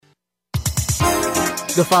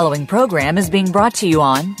The following program is being brought to you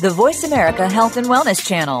on the Voice America Health and Wellness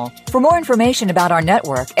channel. For more information about our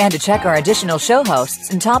network and to check our additional show hosts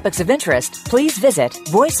and topics of interest, please visit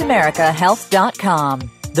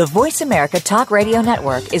voiceamericahealth.com. The Voice America Talk Radio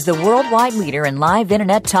Network is the worldwide leader in live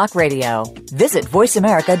Internet talk radio. Visit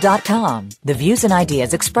voiceamerica.com. The views and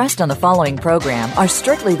ideas expressed on the following program are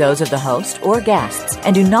strictly those of the host or guests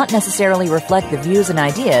and do not necessarily reflect the views and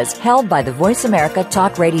ideas held by the Voice America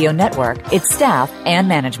Talk Radio Network, its staff, and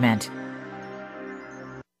management.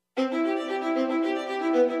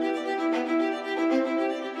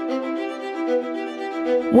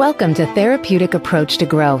 Welcome to Therapeutic Approach to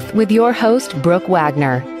Growth with your host, Brooke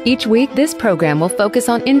Wagner. Each week, this program will focus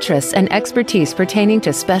on interests and expertise pertaining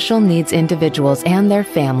to special needs individuals and their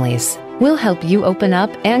families. We'll help you open up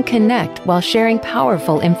and connect while sharing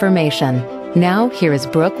powerful information. Now, here is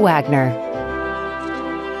Brooke Wagner.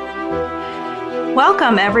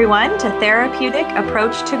 Welcome, everyone, to Therapeutic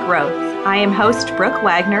Approach to Growth. I am host Brooke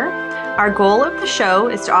Wagner. Our goal of the show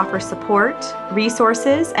is to offer support,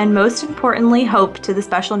 resources, and most importantly, hope to the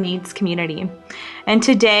special needs community. And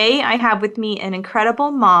today I have with me an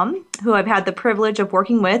incredible mom who I've had the privilege of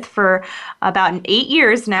working with for about 8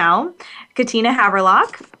 years now, Catina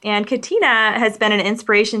Havelock. And Catina has been an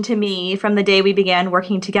inspiration to me from the day we began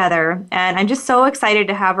working together. And I'm just so excited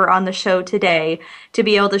to have her on the show today to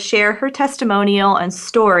be able to share her testimonial and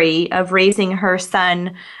story of raising her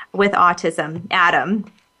son with autism, Adam.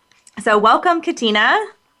 So welcome, Catina.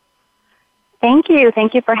 Thank you.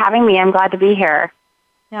 Thank you for having me. I'm glad to be here.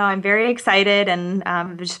 No, I'm very excited, and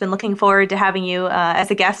I've just been looking forward to having you as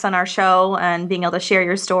a guest on our show and being able to share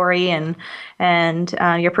your story and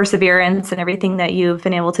your perseverance and everything that you've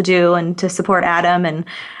been able to do and to support Adam. And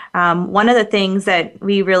one of the things that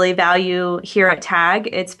we really value here at TAG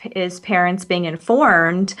is parents being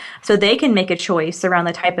informed so they can make a choice around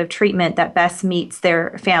the type of treatment that best meets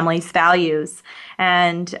their family's values.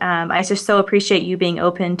 And I just so appreciate you being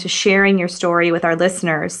open to sharing your story with our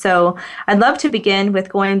listeners. So I'd love to begin with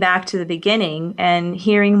going back to the beginning and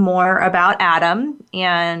hearing more about Adam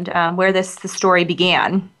and where the story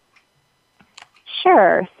began.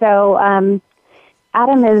 Sure. So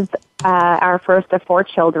Adam is our first of 4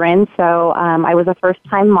 children. So I was a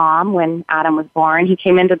first-time mom when Adam was born. He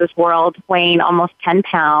came into this world weighing almost 10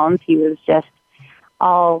 pounds. He was just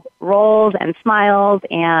all rolls and smiles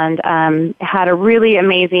and had a really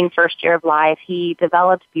amazing first year of life. He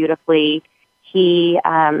developed beautifully. He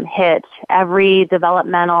hit every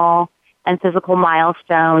developmental and physical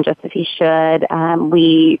milestone just as he should.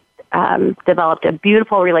 We developed a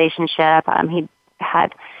beautiful relationship. He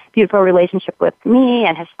had beautiful relationship with me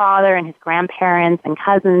and his father and his grandparents and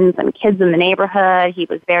cousins and kids in the neighborhood. He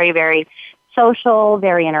was very, very social,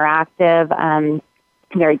 very interactive,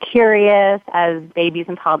 very curious, as babies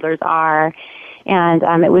and toddlers are. And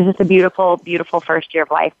it was just a beautiful, beautiful first year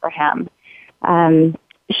of life for him.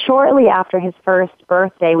 Shortly after his first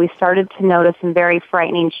birthday, we started to notice some very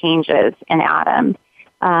frightening changes in Adam.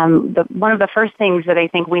 One of the first things that I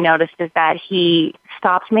think we noticed is that he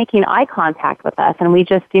stopped making eye contact with us. And we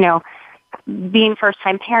just, being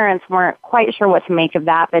first-time parents, weren't quite sure what to make of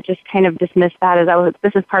that, but just kind of dismissed that as, oh,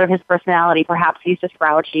 this is part of his personality. Perhaps he's just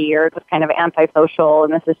grouchy or just kind of antisocial,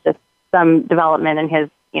 and this is just some development in his,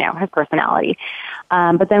 his personality.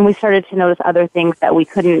 But then we started to notice other things that we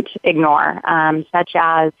couldn't ignore, such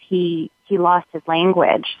as he lost his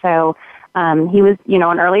language. So he was,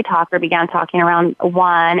 an early talker, began talking around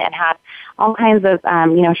 1 and had all kinds of,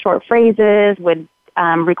 short phrases, would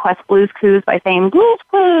request Blue's Clues by saying Blue's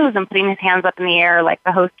Clues and putting his hands up in the air like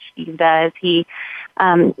the host Steve does. He,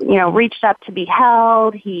 reached up to be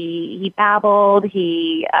held. He babbled.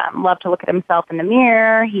 He loved to look at himself in the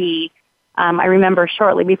mirror. I remember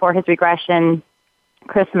shortly before his regression,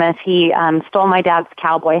 Christmas, he stole my dad's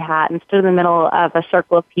cowboy hat and stood in the middle of a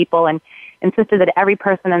circle of people and insisted that every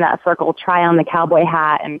person in that circle try on the cowboy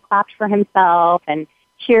hat and clapped for himself and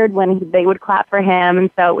cheered when they would clap for him. And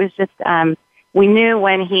so it was just, we knew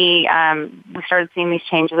when we started seeing these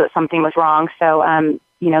changes that something was wrong. So,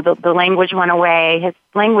 the language went away. His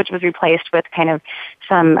language was replaced with kind of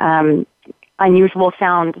some unusual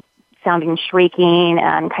sounding shrieking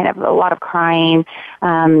and kind of a lot of crying.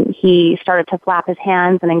 He started to flap his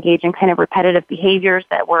hands and engage in kind of repetitive behaviors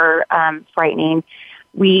that were frightening.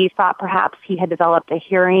 We thought perhaps he had developed a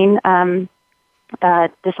hearing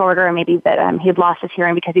disorder, or maybe that he had lost his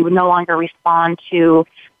hearing because he would no longer respond to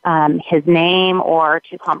his name or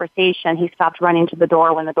to conversation. He stopped running to the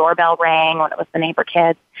door when the doorbell rang, when it was the neighbor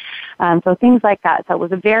kids. So things like that. So it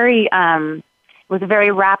was a very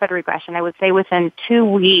rapid regression. I would say within 2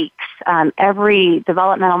 weeks, every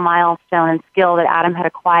developmental milestone and skill that Adam had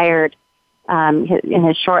acquired in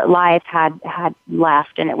his short life had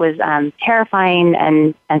left, and it was terrifying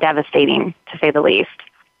and devastating, to say the least.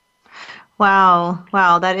 Wow,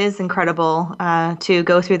 that is incredible to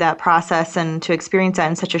go through that process and to experience that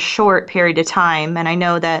in such a short period of time. And I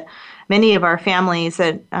know that many of our families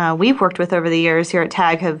that we've worked with over the years here at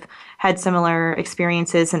TAG have had similar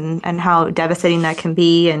experiences and how devastating that can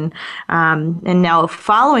be. And now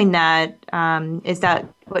following that, is that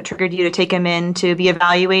what triggered you to take him in to be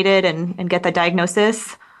evaluated and get that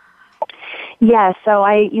diagnosis? Yes. So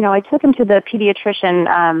I took him to the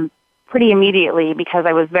pediatrician pretty immediately because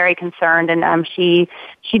I was very concerned, and she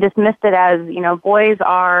dismissed it as, boys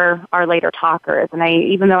are later talkers. And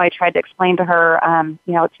even though I tried to explain to her,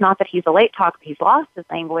 it's not that he's a late talker, he's lost his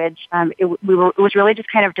language. It was really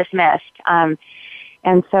just kind of dismissed.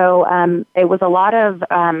 And so it was a lot of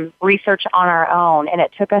research on our own, and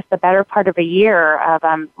it took us the better part of a year of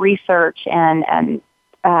research and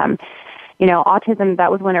autism.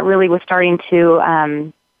 That was when it really was starting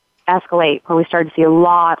to escalate, where we started to see a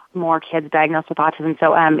lot more kids diagnosed with autism.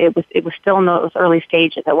 So it was still in those early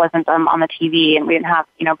stages. It wasn't on the TV, and we didn't have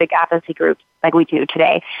big advocacy groups like we do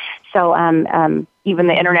today. So even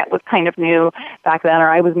the internet was kind of new back then, or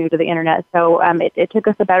I was new to the internet. So it took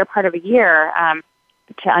us the better part of a year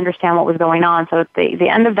to understand what was going on. So at the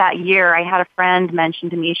end of that year, I had a friend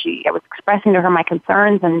mention to me, I was expressing to her my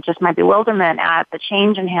concerns and just my bewilderment at the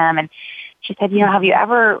change in him. And she said, have you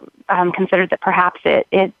ever considered that perhaps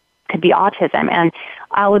it could be autism? And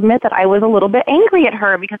I'll admit that I was a little bit angry at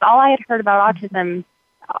her, because all I had heard about autism,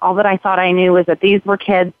 all that I thought I knew was that these were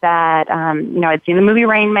kids that, I'd seen the movie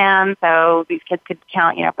Rain Man, so these kids could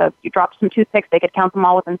count, if you dropped some toothpicks, they could count them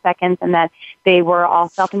all within seconds, and that they were all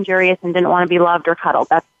self-injurious and didn't want to be loved or cuddled.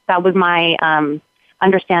 That was my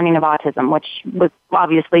understanding of autism, which was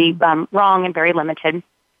obviously wrong and very limited.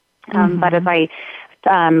 But as I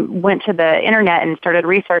went to the internet and started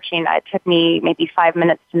researching, it took me maybe 5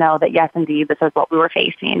 minutes to know that, yes, indeed, this is what we were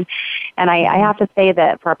facing. And I have to say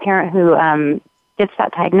that for a parent who gets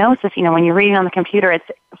that diagnosis, when you're reading on the computer,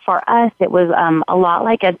 for us, it was a lot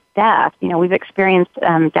like a death. We've experienced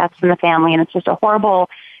deaths in the family, and it's just a horrible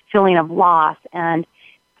feeling of loss. And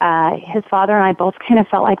his father and I both kind of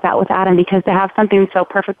felt like that with Adam, because to have something so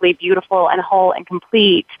perfectly beautiful and whole and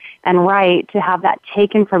complete and right, to have that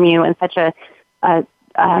taken from you in such a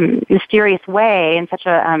mysterious way, in such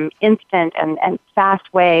a instant and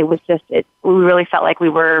fast way, was just, we really felt like we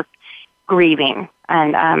were grieving.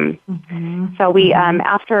 And so we,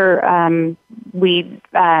 after we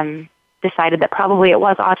decided that probably it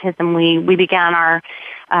was autism, we began our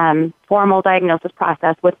formal diagnosis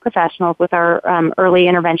process with professionals, with our early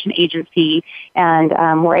intervention agency, and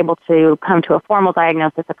were able to come to a formal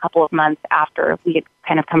diagnosis a couple of months after we had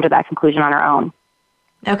kind of come to that conclusion on our own.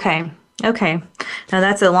 Okay. Now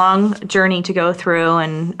that's a long journey to go through,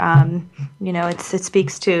 and it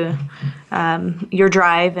speaks to your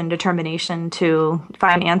drive and determination to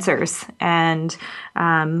find answers. And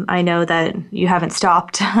I know that you haven't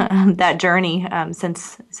stopped that journey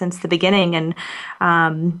since the beginning. And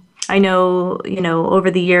I know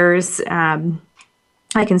over the years,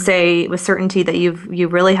 I can say with certainty that you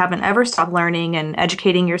really haven't ever stopped learning and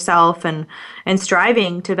educating yourself and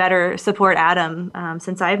striving to better support Adam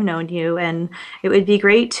since I've known you. And it would be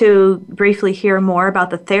great to briefly hear more about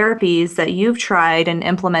the therapies that you've tried and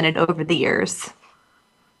implemented over the years.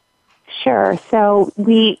 Sure. So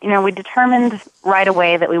we determined right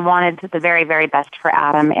away that we wanted the very, very best for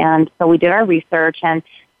Adam. And so we did our research, and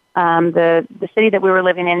the city that we were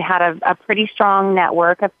living in had a pretty strong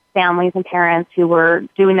network of families and parents who were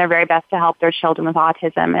doing their very best to help their children with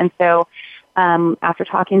autism. And so after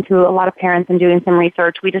talking to a lot of parents and doing some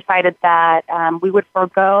research, we decided that we would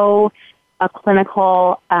forego a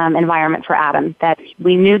clinical environment for Adam, that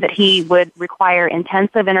we knew that he would require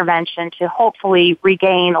intensive intervention to hopefully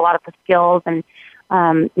regain a lot of the skills and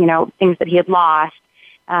things that he had lost.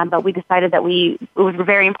 But we decided that it was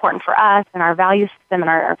very important for us and our value system and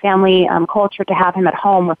our family culture to have him at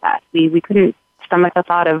home with us. We couldn't stomach the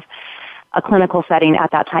thought of a clinical setting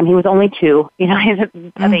at that time. He was only 2, he's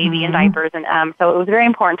a baby in diapers, and so it was very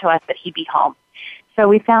important to us that he be home. So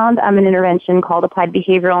we found an intervention called applied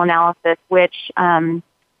behavioral analysis, which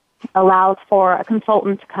allows for a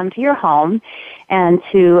consultant to come to your home and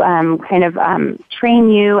to train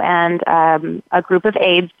you and a group of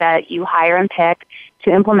aides that you hire and pick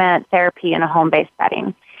to implement therapy in a home-based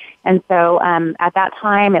setting. And so at that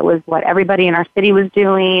time, it was what everybody in our city was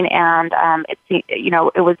doing, and it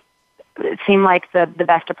seemed like the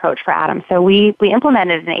best approach for Adam. So we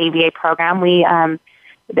implemented an ABA program.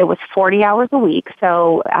 It was 40 hours a week,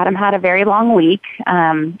 so Adam had a very long week.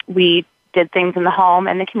 We did things in the home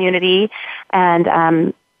and the community.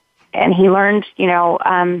 And he learned,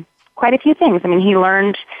 quite a few things. I mean, he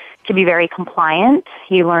learned to be very compliant.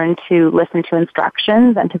 He learned to listen to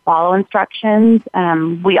instructions and to follow instructions.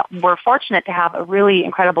 We were fortunate to have a really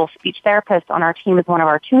incredible speech therapist on our team as one of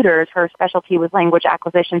our tutors. Her specialty was language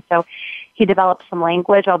acquisition, so he developed some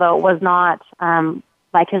language, although it was not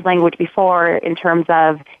like his language before in terms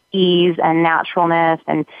of ease and naturalness,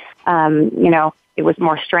 and it was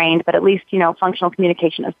more strained. But at least functional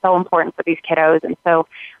communication is so important for these kiddos, and so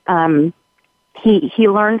he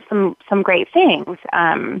learned some great things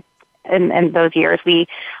in those years. We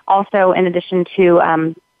also, in addition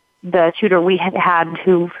to the tutor we had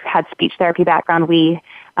who had speech therapy background, we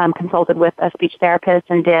consulted with a speech therapist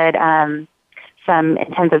and did some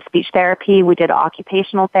intensive speech therapy. We did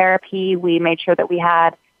occupational therapy. We made sure that we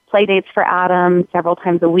had play dates for Adam several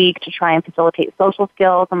times a week to try and facilitate social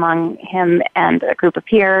skills among him and a group of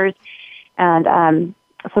peers. And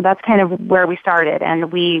so that's kind of where we started.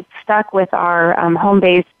 And we stuck with our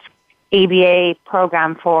home-based ABA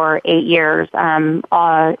program for 8 years,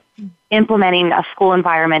 implementing a school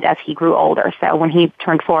environment as he grew older. So when he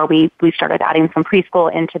turned 4, we started adding some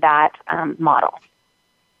preschool into that model.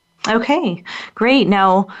 Okay, great.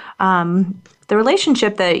 Now, the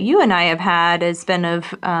relationship that you and I have had has been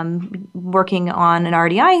of working on an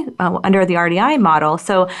RDI, under the RDI model.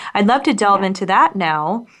 So I'd love to delve into that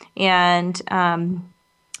now. And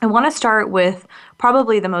I want to start with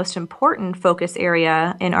probably the most important focus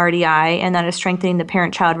area in RDI, and that is strengthening the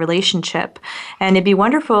parent-child relationship. And it'd be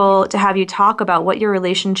wonderful to have you talk about what your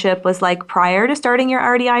relationship was like prior to starting your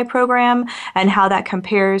RDI program and how that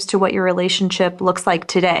compares to what your relationship looks like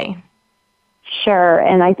today. Sure.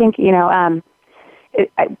 And I think, when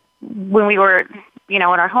we were, in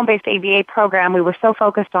our home-based ABA program, we were so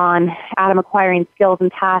focused on Adam acquiring skills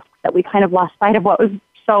and tasks that we kind of lost sight of what was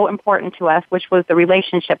so important to us, which was the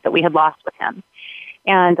relationship that we had lost with him.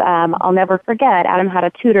 And I'll never forget, Adam had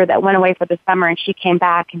a tutor that went away for the summer, and she came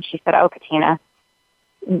back and she said, "Oh, Catina,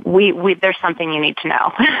 there's something you need to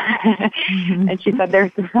know." Mm-hmm. And she said,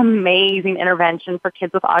 "There's this amazing intervention for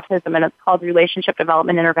kids with autism, and it's called relationship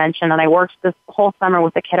development intervention. And I worked this whole summer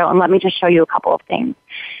with a kiddo, and let me just show you a couple of things."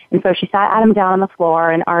 And so she sat Adam down on the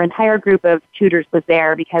floor, and our entire group of tutors was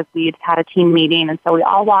there because we'd had a team meeting. And so we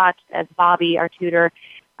all watched as Bobby, our tutor,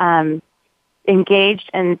 engaged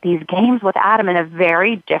in these games with Adam in a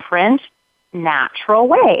very different, natural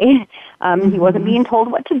way. He wasn't being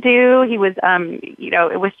told what to do. He was,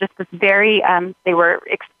 it was just this very, they were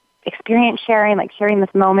experience sharing, like sharing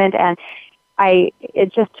this moment. And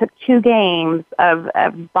it just took 2 games of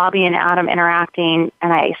Bobby and Adam interacting,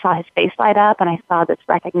 and I saw his face light up, and I saw this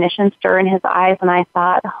recognition stir in his eyes, and I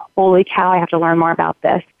thought, holy cow, I have to learn more about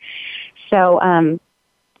this. So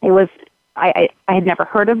it was, I had never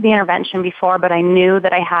heard of the intervention before, but I knew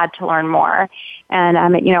that I had to learn more.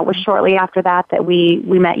 And, it was shortly after that we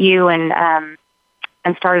met you and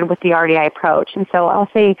started with the RDI approach. And so I'll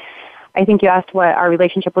say, I think you asked what our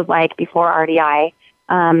relationship was like before RDI.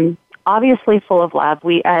 Obviously full of love.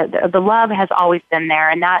 The love has always been there,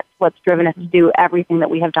 and that's what's driven us to do everything that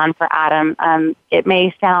we have done for Adam. It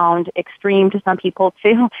may sound extreme to some people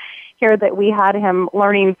to hear that we had him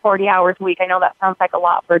learning 40 hours a week. I know that sounds like a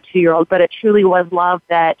lot for a 2-year-old, but it truly was love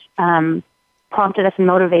that prompted us and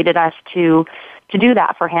motivated us to do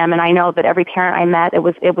that for him. And I know that every parent I met, it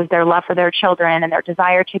was their love for their children and their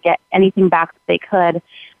desire to get anything back that they could,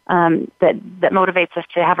 that motivates us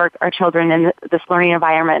to have our children in this learning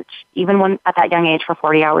environment, even when at that young age, for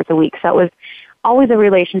 40 hours a week. So it was always a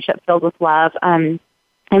relationship filled with love.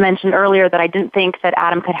 I mentioned earlier that I didn't think that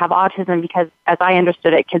Adam could have autism because, as I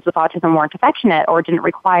understood it, kids with autism weren't affectionate or didn't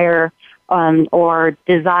require or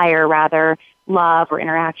desire, rather, love or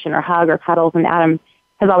interaction or hug or cuddles. And Adam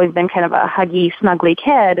has always been kind of a huggy, snuggly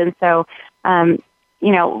kid. And so,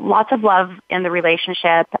 lots of love in the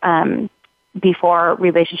relationship before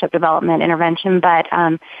relationship development intervention, but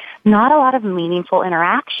not a lot of meaningful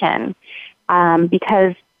interaction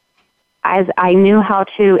because as I knew how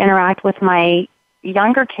to interact with my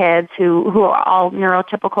younger kids who are all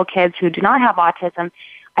neurotypical kids who do not have autism,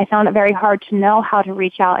 I found it very hard to know how to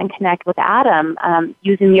reach out and connect with Adam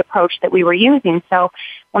using the approach that we were using. So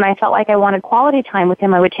when I felt like I wanted quality time with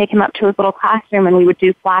him, I would take him up to his little classroom and we would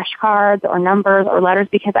do flashcards or numbers or letters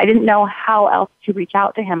because I didn't know how else to reach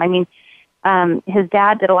out to him. I mean, his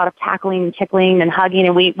dad did a lot of tackling and tickling and hugging,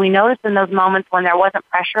 and we noticed in those moments when there wasn't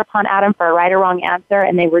pressure upon Adam for a right or wrong answer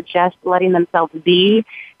and they were just letting themselves be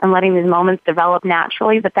and letting these moments develop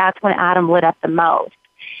naturally, that's when Adam lit up the most.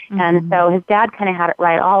 Mm-hmm. And so his dad kind of had it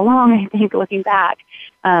right all along, I think, looking back.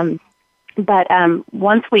 But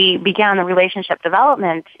once we began the relationship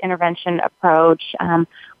development intervention approach,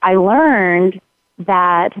 I learned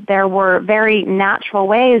that there were very natural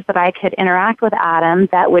ways that I could interact with Adam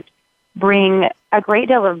that would bring a great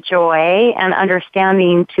deal of joy and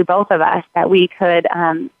understanding to both of us, that we could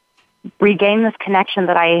regain this connection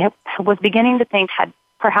that I was beginning to think had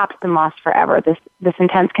perhaps been lost forever, this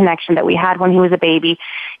intense connection that we had when he was a baby.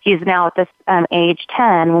 He's now at this age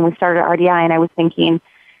 10 when we started RDI, and I was thinking,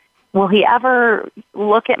 will he ever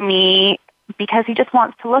look at me because he just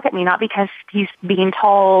wants to look at me, not because he's being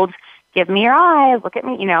told, give me your eyes, look at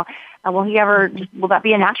me, will that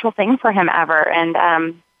be a natural thing for him ever? And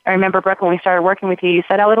I remember, Brooke, when we started working with you, you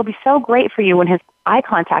said, it'll be so great for you when his eye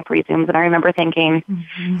contact resumes. And I remember thinking,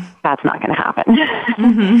 that's not going to happen.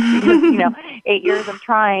 Because, 8 years of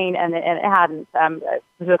trying and it hadn't. To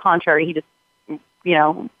the contrary, he just,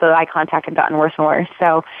 the eye contact had gotten worse and worse.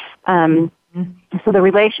 So, so the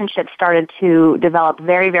relationship started to develop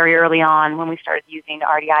very, very early on when we started using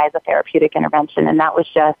RDI as a therapeutic intervention. And that was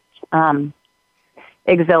just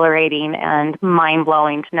exhilarating and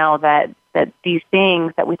mind-blowing to know that these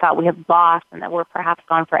things that we thought we had lost and that were perhaps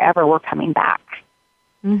gone forever were coming back.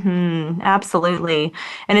 Absolutely.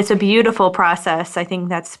 And it's a beautiful process. I think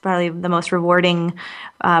that's probably the most rewarding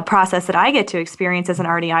process that I get to experience as an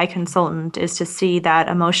RDI consultant, is to see that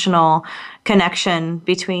emotional connection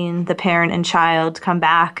between the parent and child come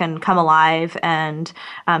back and come alive, and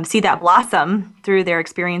see that blossom through their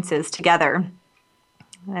experiences together.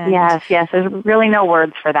 And yes. There's really no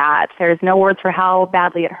words for that. There's no words for how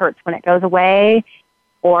badly it hurts when it goes away,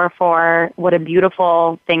 or for what a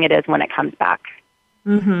beautiful thing it is when it comes back.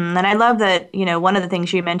 And I love that, one of the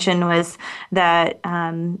things you mentioned was that,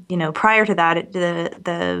 prior to that,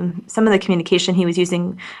 the some of the communication he was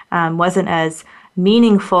using wasn't as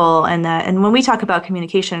meaningful, and when we talk about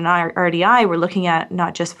communication in RDI, we're looking at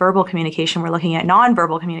not just verbal communication, we're looking at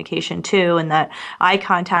nonverbal communication too, and that eye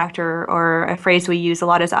contact, or a phrase we use a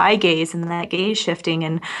lot is eye gaze, and that gaze shifting.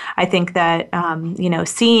 And I think that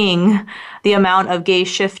seeing the amount of gaze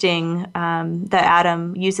shifting that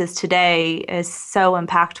Adam uses today is so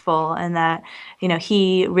impactful, and that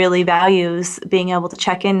he really values being able to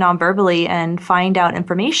check in nonverbally and find out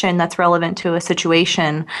information that's relevant to a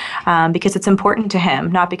situation, because it's important to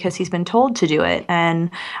him, not because he's been told to do it. And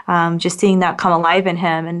just seeing that come alive in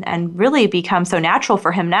him and really become so natural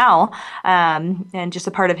for him now, and just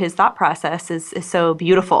a part of his thought process is so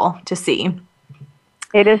beautiful to see.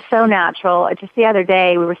 It is so natural. Just the other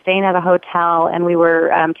day, we were staying at a hotel, and we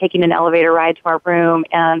were taking an elevator ride to our room,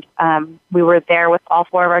 and we were there with all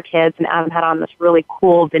 4 of our kids, and Adam had on this really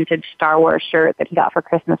cool vintage Star Wars shirt that he got for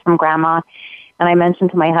Christmas from Grandma. And I mentioned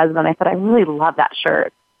to my husband, I said, I really love that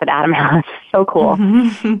shirt that Adam has. So cool.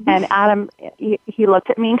 And Adam, he looked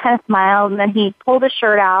at me and kind of smiled, and then he pulled his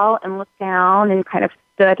shirt out and looked down and kind of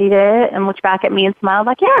studied it and looked back at me and smiled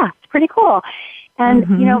like, yeah, it's pretty cool.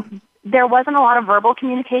 And, there wasn't a lot of verbal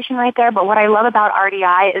communication right there, but what I love about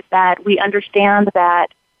RDI is that we understand that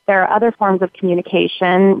there are other forms of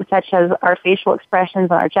communication, such as our facial expressions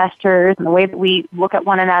and our gestures and the way that we look at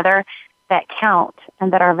one another, that count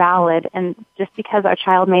and that are valid. And just because our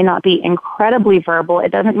child may not be incredibly verbal, it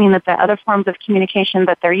doesn't mean that the other forms of communication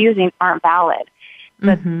that they're using aren't valid.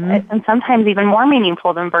 But, and sometimes even more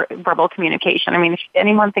meaningful than verbal communication. I mean, if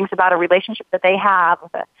anyone thinks about a relationship that they have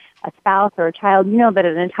with a spouse or a child, that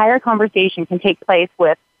an entire conversation can take place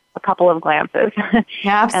with a couple of glances.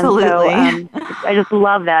 Absolutely. And so, I just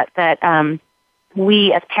love that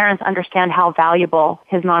we as parents understand how valuable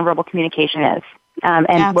his nonverbal communication is.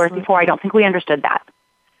 And whereas before, I don't think we understood that.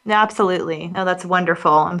 Absolutely. No, that's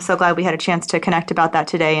wonderful. I'm so glad we had a chance to connect about that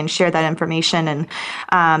today and share that information. And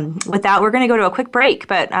with that, we're going to go to a quick break.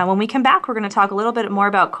 But when we come back, we're going to talk a little bit more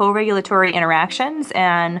about co-regulatory interactions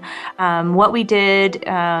and what we did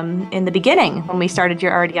in the beginning when we started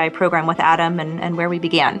your RDI program with Adam and where we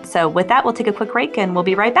began. So with that, we'll take a quick break and we'll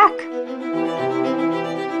be right back.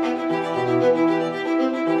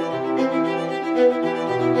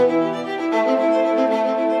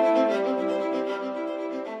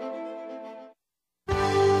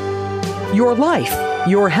 Your life,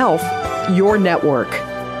 your health, your network.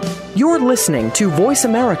 You're listening to Voice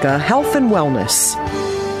America Health and Wellness.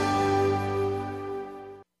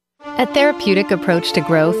 At Therapeutic Approach to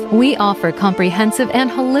Growth, we offer comprehensive and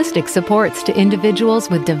holistic supports to individuals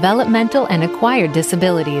with developmental and acquired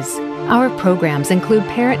disabilities. Our programs include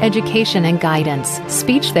parent education and guidance,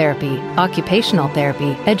 speech therapy, occupational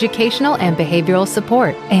therapy, educational and behavioral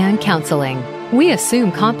support, and counseling. We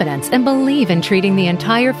assume competence and believe in treating the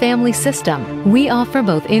entire family system. We offer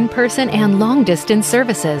both in-person and long-distance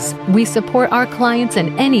services. We support our clients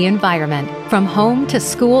in any environment, from home to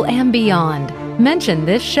school and beyond. Mention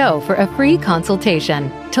this show for a free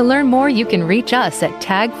consultation. To learn more, you can reach us at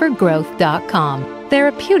tagforgrowth.com.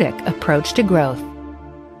 Therapeutic Approach to Growth.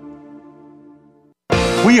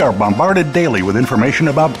 We are bombarded daily with information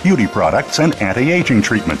about beauty products and anti-aging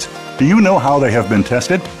treatments. Do you know how they have been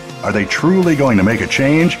tested? Are they truly going to make a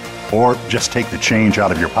change, or just take the change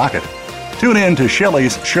out of your pocket? Tune in to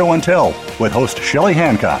Shelley's Show and Tell with host Shelley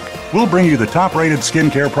Hancock. We'll bring you the top-rated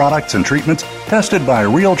skincare products and treatments tested by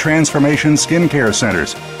Real Transformation Skincare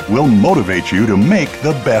Centers. We'll motivate you to make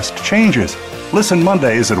the best changes. Listen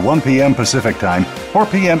Mondays at 1 p.m. Pacific Time, 4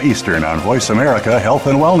 p.m. Eastern on Voice America Health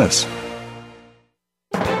and Wellness.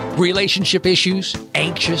 Relationship issues?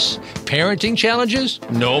 Anxious? Parenting challenges?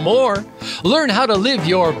 No more. Learn how to live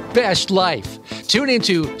your best life. Tune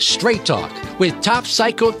into Straight Talk with top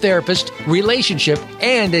psychotherapist, relationship,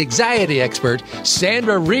 and anxiety expert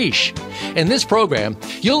Sandra Reish. In this program,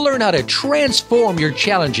 you'll learn how to transform your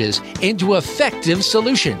challenges into effective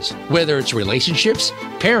solutions, whether it's relationships,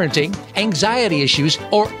 parenting, anxiety issues,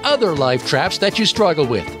 or other life traps that you struggle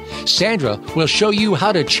with. Sandra will show you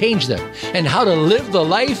how to change them and how to live the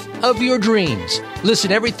life of your dreams.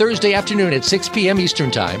 Listen every Thursday afternoon at 6 p.m.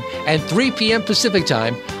 Eastern Time and 3 p.m. Pacific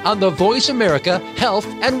Time on the Voice America Health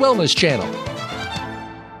and Wellness Channel.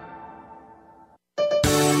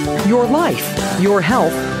 Your life, your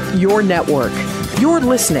health, your network. You're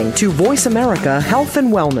listening to Voice America Health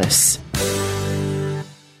and Wellness.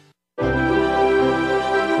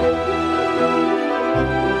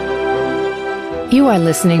 You are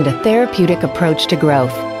listening to Therapeutic Approach to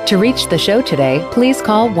Growth. To reach the show today, please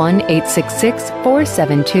call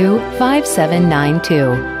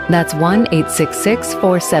 1-866-472-5792. That's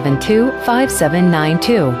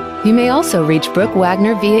 1-866-472-5792. You may also reach Brooke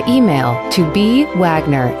Wagner via email to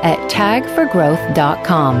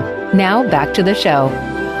bwagner@tagforgrowth.com. Now back to the show.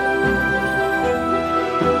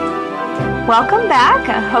 Welcome back.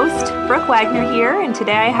 Host Brooke Wagner here, and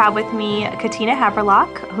today I have with me Catina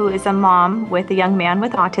Havelock, who is a mom with a young man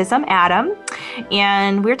with autism, Adam.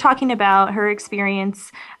 And we're talking about her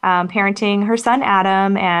experience parenting her son,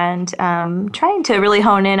 Adam, and trying to really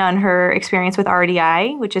hone in on her experience with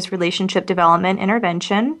RDI, which is Relationship Development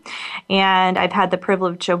Intervention. And I've had the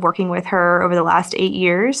privilege of working with her over the last 8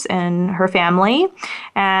 years and her family,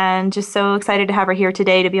 and just so excited to have her here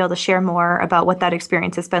today to be able to share more about what that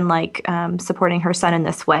experience has been like supporting her son in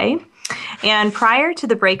this way. And prior to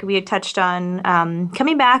the break, we had touched on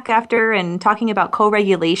coming back after and talking about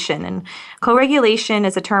co-regulation. And co-regulation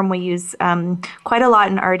is a term we use quite a lot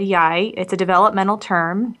in RDI. It's a developmental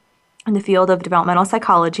term in the field of developmental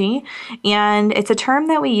psychology. And it's a term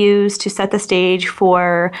that we use to set the stage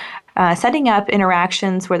for setting up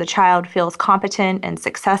interactions where the child feels competent and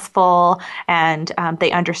successful, and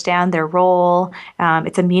they understand their role.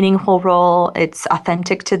 It's a meaningful role. It's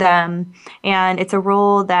authentic to them. And it's a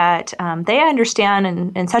role that they understand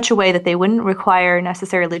in such a way that they wouldn't require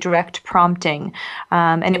necessarily direct prompting.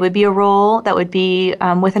 And it would be a role that would be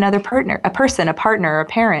with another partner, a partner, a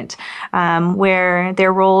parent, where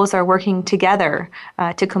their roles are working together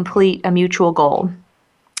to complete a mutual goal.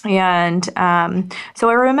 And so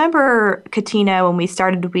I remember, Catina, when we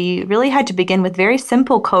started, we really had to begin with very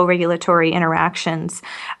simple co-regulatory interactions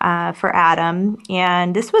for Adam.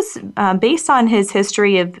 And this was based on his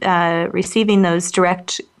history of receiving those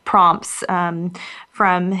direct prompts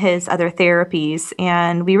from his other therapies.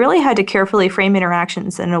 And we really had to carefully frame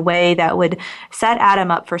interactions in a way that would set Adam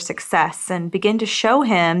up for success and begin to show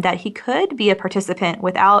him that he could be a participant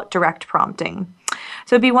without direct prompting.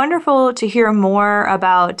 So it'd be wonderful to hear more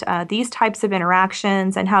about these types of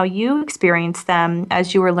interactions and how you experienced them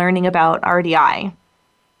as you were learning about RDI.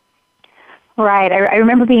 Right. I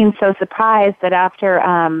remember being so surprised that after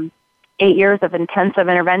 8 years of intensive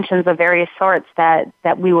interventions of various sorts that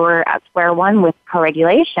we were at square one with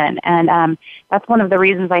co-regulation. And that's one of the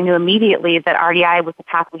reasons I knew immediately that RDI was the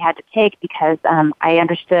path we had to take, because I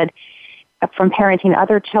understood from parenting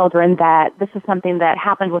other children that this is something that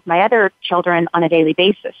happened with my other children on a daily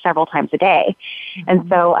basis, several times a day. Mm-hmm. And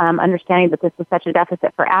so understanding that this was such a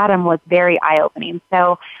deficit for Adam was very eye-opening.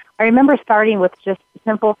 So I remember starting with just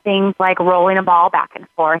simple things like rolling a ball back and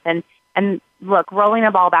forth. And look, rolling a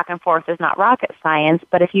ball back and forth is not rocket science,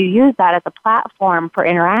 but if you use that as a platform for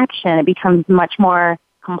interaction, it becomes much more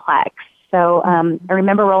complex. So I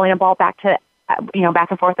remember rolling a ball back and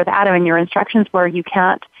forth with Adam, and your instructions were you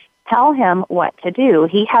can't tell him what to do.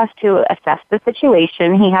 He has to assess the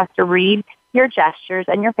situation. He has to read your gestures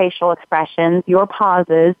and your facial expressions, your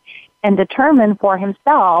pauses, and determine for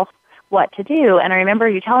himself what to do. And I remember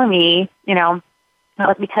you telling me, that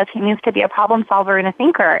was because he needs to be a problem solver and a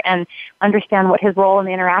thinker and understand what his role in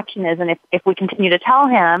the interaction is. And if we continue to tell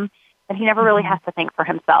him then he never really has to think for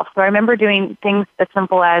himself. So I remember doing things as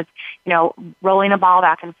simple as, rolling a ball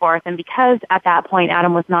back and forth. And because at that point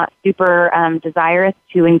Adam was not super desirous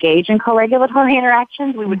to engage in co-regulatory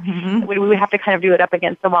interactions, we would have to kind of do it up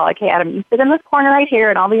against the wall. Like, hey, Adam, you sit in this corner right here,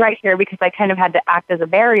 and I'll be right here, because I kind of had to act as a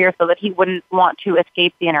barrier so that he wouldn't want to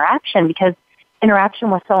escape the interaction, because interaction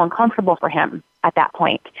was so uncomfortable for him at that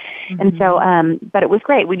point. And so, but it was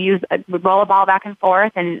great. We'd roll a ball back and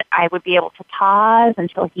forth, and I would be able to pause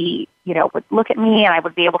until he, would look at me, and I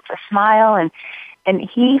would be able to smile, and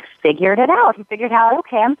he figured it out. He figured out,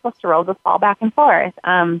 okay, I'm supposed to roll this ball back and forth.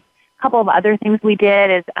 A couple of other things we did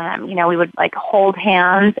is, we would like hold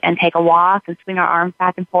hands and take a walk and swing our arms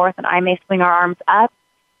back and forth, and I may swing our arms up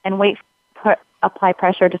and apply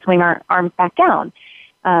pressure to swing our arms back down.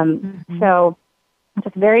 So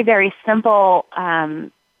just very, very simple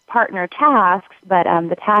partner tasks, but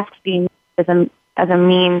the tasks being as a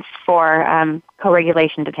means for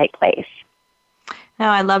co-regulation to take place. No,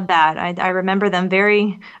 I love that. I remember them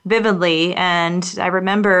very vividly, and I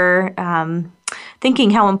remember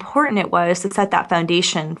thinking how important it was to set that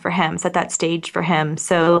foundation for him, set that stage for him,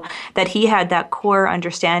 so that he had that core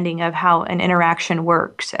understanding of how an interaction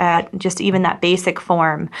works at just even that basic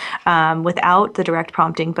form, without the direct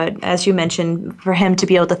prompting. But as you mentioned, for him to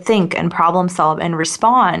be able to think and problem solve and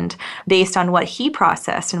respond based on what he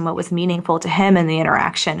processed and what was meaningful to him in the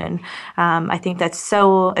interaction. And I think that's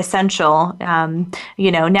so essential.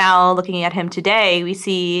 Now looking at him today, we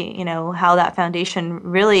see, how that foundation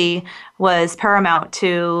really was paramount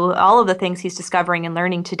to all of the things he's discovering and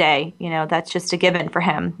learning today. That's just a given for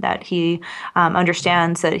him, that he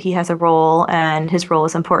understands that he has a role, and his role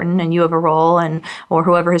is important, and you have a role, or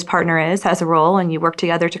whoever his partner is has a role, and you work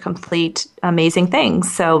together to complete amazing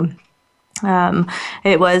things. So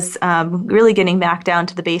it was really getting back down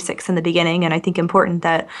to the basics in the beginning, and I think important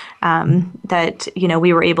that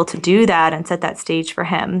we were able to do that and set that stage for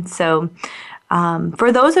him. So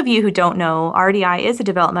for those of you who don't know, RDI is a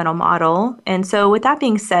developmental model. And so with that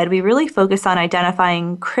being said, we really focus on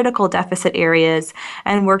identifying critical deficit areas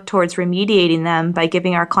and work towards remediating them by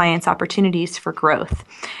giving our clients opportunities for growth.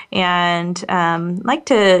 And I'd like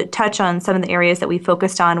to touch on some of the areas that we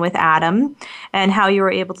focused on with Adam and how you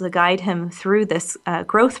were able to guide him through this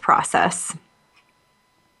growth process.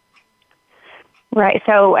 Right.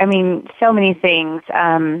 So, so many things.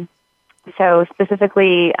 So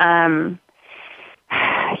specifically, Adam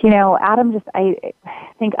I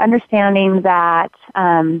think understanding that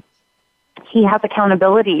he has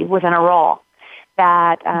accountability within a role,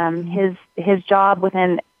 that his job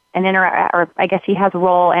within he has a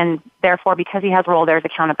role, and therefore because he has a role, there's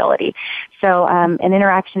accountability. So an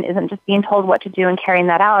interaction isn't just being told what to do and carrying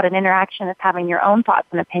that out. An interaction is having your own thoughts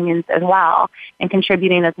and opinions as well, and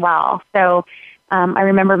contributing as well. So I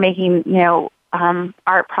remember making,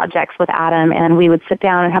 art projects with Adam, and we would sit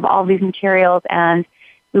down and have all these materials, and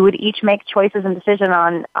we would each make choices and decisions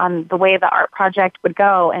on the way the art project would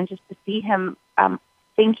go, and just to see him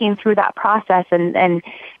thinking through that process and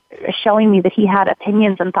showing me that he had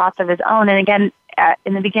opinions and thoughts of his own. And again,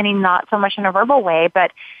 in the beginning, not so much in a verbal way,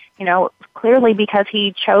 but clearly because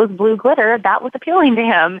he chose blue glitter, that was appealing to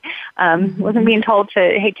him. He wasn't being told to,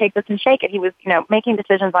 hey, take this and shake it. He was, making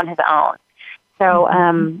decisions on his own. So,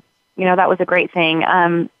 that was a great thing.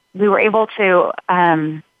 We were able to,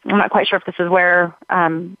 I'm not quite sure if this is where,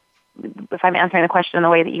 if I'm answering the question in the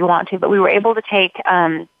way that you want to, but we were able to take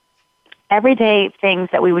everyday things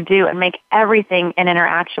that we would do and make everything an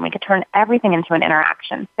interaction. We could turn everything into an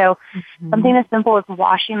interaction. So something as simple as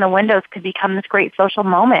washing the windows could become this great social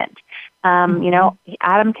moment.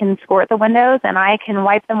 Adam can squirt the windows, and I can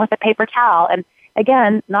wipe them with a paper towel. And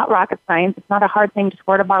again, not rocket science. It's not a hard thing to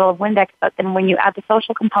squirt a bottle of Windex, but then when you add the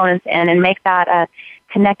social components in and make that a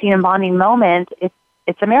connecting and bonding moment,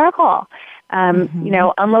 it's a miracle.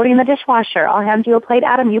 Unloading the dishwasher. I'll hand you a plate,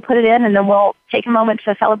 Adam, you put it in, and then we'll take a moment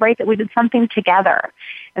to celebrate that we did something together.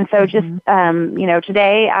 And so just,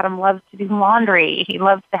 today Adam loves to do laundry. He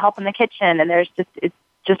loves to help in the kitchen, and it's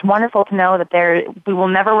just wonderful to know that we will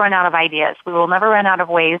never run out of ideas. We will never run out of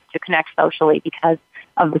ways to connect socially because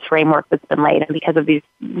of this framework that's been laid, and because of these,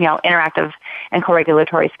 interactive and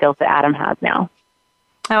co-regulatory skills that Adam has now.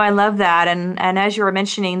 Oh, I love that. And as you were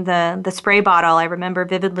mentioning the spray bottle, I remember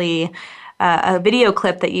vividly a video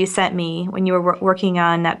clip that you sent me when you were working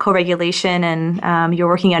on co-regulation, and you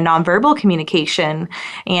were working on nonverbal communication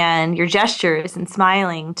and your gestures and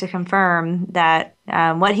smiling to confirm that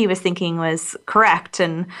what he was thinking was correct.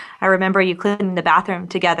 And I remember you cleaning the bathroom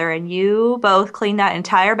together, and you both cleaned that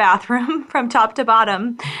entire bathroom from top to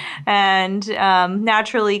bottom. And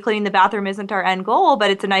naturally, cleaning the bathroom isn't our end goal,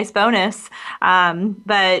 but it's a nice bonus.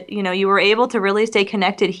 But you were able to really stay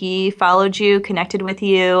connected. He followed you, connected with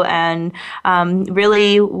you, and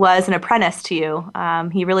really was an apprentice to you.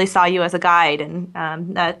 He really saw you as a guide, and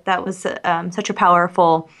that was such a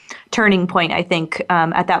powerful turning point, I think,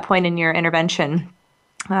 at that point in your intervention.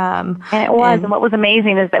 And it was. And what was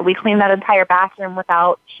amazing is that we cleaned that entire bathroom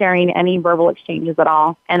without sharing any verbal exchanges at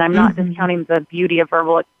all. And I'm not discounting the beauty of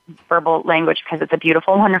verbal language, because it's a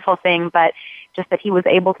beautiful, wonderful thing, but just that he was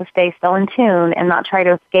able to stay still in tune and not try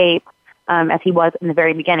to escape as he was in the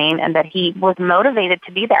very beginning, and that he was motivated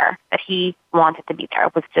to be there, that he wanted to be there.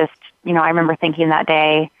 It was just, I remember thinking that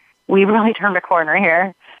day, we really turned a corner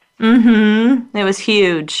here. It was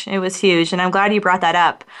huge. It was huge. And I'm glad you brought that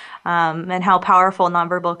up, and how powerful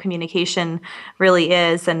nonverbal communication really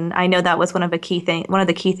is. And I know that was one of the key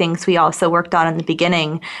things we also worked on in the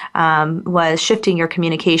beginning, was shifting your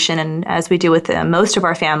communication. And as we do with most of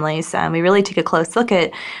our families, we really take a close look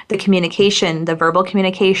at the communication, the verbal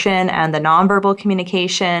communication and the nonverbal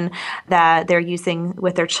communication that they're using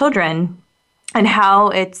with their children, and how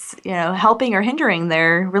it's, helping or hindering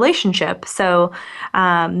their relationship. So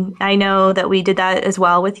I know that we did that as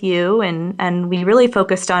well with you, and we really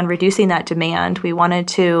focused on reducing that demand. We wanted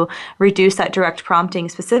to reduce that direct prompting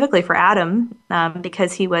specifically for Adam,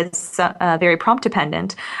 because he was very prompt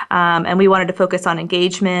dependent. And we wanted to focus on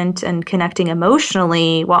engagement and connecting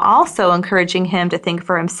emotionally, while also encouraging him to think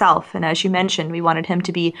for himself. And as you mentioned, we wanted him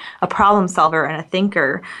to be a problem solver and a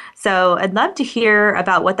thinker. So I'd love to hear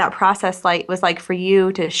about what that process was like for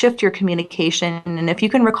you to shift your communication. And if you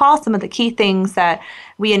can recall some of the key things that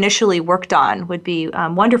we initially worked on, would be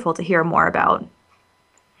wonderful to hear more about.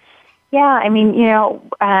 Yeah,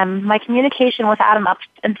 my communication with Adam up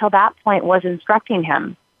until that point was instructing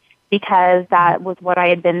him, because that was what I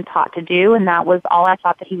had been taught to do, and that was all I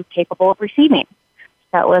thought that he was capable of receiving.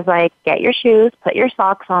 That was like, get your shoes, put your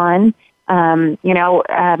socks on, and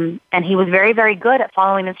he was very, very good at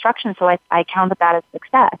following instructions, so I counted that as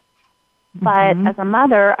success. But as a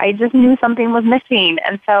mother, I just knew something was missing.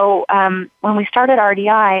 And so when we started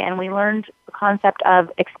RDI and we learned the concept of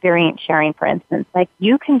experience sharing, for instance, like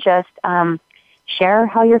you can just share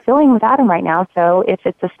how you're feeling with Adam right now. So if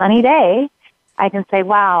it's a sunny day, I can say,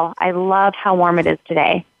 wow, I love how warm it is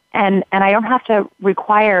today. And I don't have to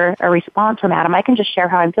require a response from Adam. I can just share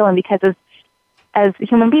how I'm feeling, because as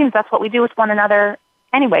human beings, that's what we do with one another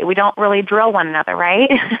anyway. We don't really drill one another, right?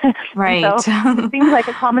 Right. So it seems like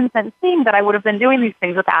a common sense thing that I would have been doing these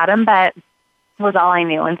things with Adam, but it was all I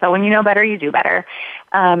knew. And so when you know better, you do better.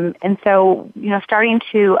 And so, starting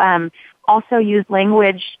to also use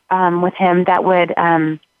language with him that would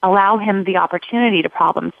allow him the opportunity to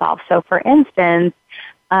problem solve. So for instance,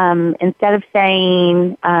 instead of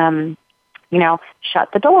saying,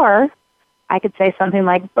 shut the door, I could say something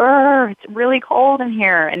like, brr, it's really cold in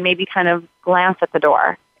here, and maybe kind of glance at the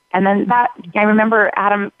door. And then I remember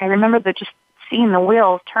just seeing the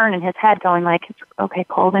wheels turn in his head, going like, it's okay,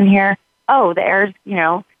 cold in here. Oh, the air's,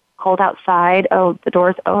 cold outside. Oh, the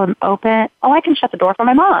door's open. Oh, I can shut the door for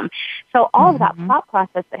my mom. So all of that thought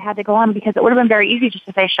process that had to go on, because it would have been very easy just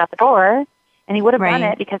to say, shut the door. And he would have done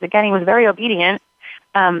it, because again, he was very obedient.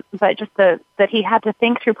 But just that he had to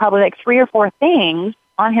think through probably like 3 or 4 things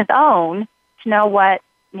on his own to know what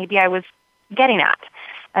maybe I was getting at.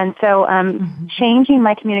 And so changing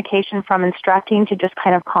my communication from instructing to just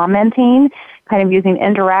kind of commenting, kind of using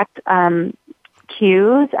indirect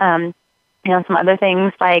cues, some other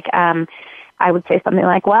things like I would say something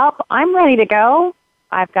like, well, I'm ready to go.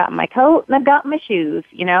 I've got my coat and I've got my shoes,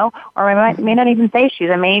 or I may not even say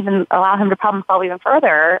shoes. I may even allow him to problem solve even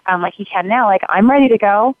further, like he can now, like, I'm ready to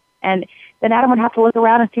go. And then Adam would have to look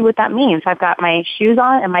around and see what that means. I've got my shoes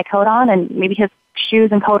on and my coat on, and maybe his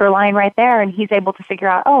shoes and coat are lying right there, and he's able to figure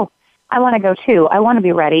out, oh, I want to go too. I want to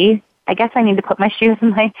be ready. I guess I need to put my shoes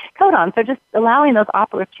and my coat on. So just allowing those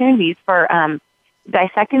opportunities for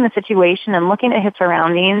dissecting the situation and looking at his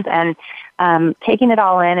surroundings and taking it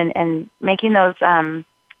all in and making those,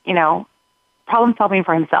 problem solving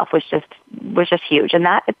for himself was just huge. And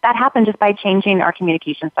that happened just by changing our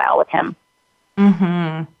communication style with him.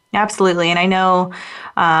 Mm-hmm. Absolutely. And I know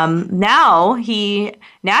now he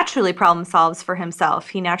naturally problem solves for himself.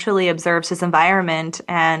 He naturally observes his environment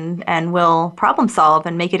and will problem solve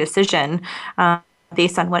and make a decision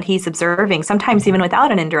based on what he's observing, sometimes even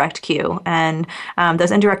without an indirect cue. And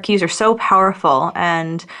those indirect cues are so powerful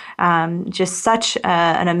and just such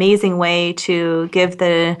an amazing way to give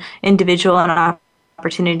the individual an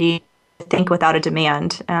opportunity think without a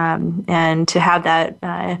demand, and to have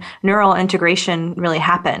that neural integration really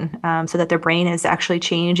happen, so that their brain is actually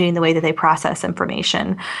changing the way that they process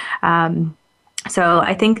information. So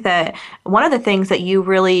I think that one of the things that you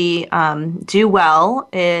really do well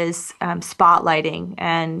is spotlighting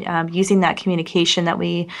and using that communication that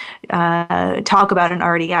we talk about in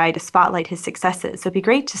RDI to spotlight his successes. So it'd be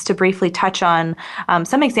great just to briefly touch on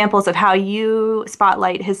some examples of how you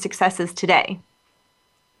spotlight his successes today.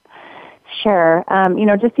 Sure.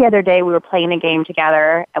 Just the other day we were playing a game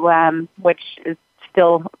together, which is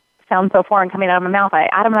still sounds so foreign coming out of my mouth.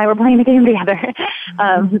 Adam and I were playing a game together.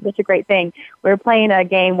 It's such a great thing. We were playing a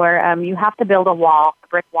game where you have to build a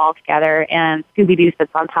brick wall together, and Scooby-Doo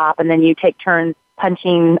sits on top, and then you take turns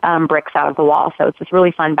punching bricks out of the wall. So it's this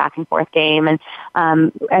really fun back and forth game. And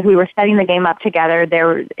as we were setting the game up together,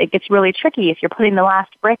 it gets really tricky. If you're putting the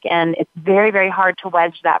last brick in, it's very, very hard to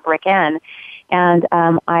wedge that brick in. And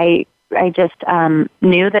I just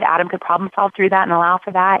knew that Adam could problem solve through that and allow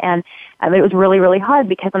for that. And it was really, really hard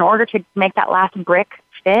because in order to make that last brick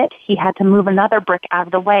fit, he had to move another brick out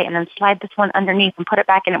of the way and then slide this one underneath and put it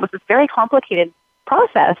back in. It was this very complicated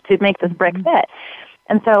process to make this brick fit.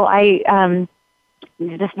 And so I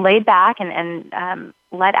just laid back and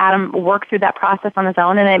let Adam work through that process on his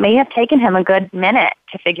own. And it may have taken him a good minute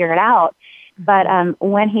to figure it out. But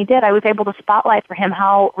when he did, I was able to spotlight for him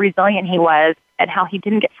how resilient he was and how he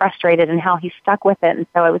didn't get frustrated and how he stuck with it. And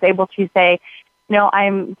so I was able to say,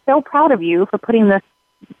 I'm so proud of you for putting this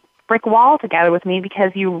brick wall together with me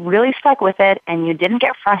because you really stuck with it and you didn't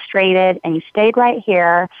get frustrated and you stayed right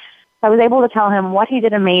here. So I was able to tell him what he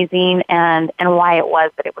did amazing and why it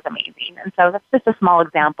was that it was amazing. And so that's just a small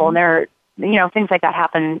example. And there are, things like that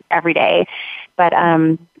happen every day. But,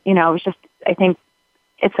 it was just, I think,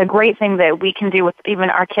 it's a great thing that we can do with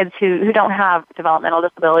even our kids who don't have developmental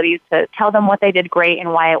disabilities to tell them what they did great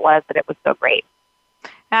and why it was that it was so great.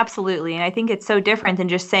 Absolutely. And I think it's so different than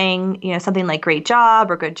just saying, something like great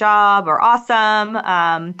job or good job or awesome,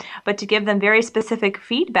 but to give them very specific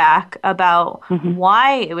feedback about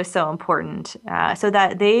why it was so important, so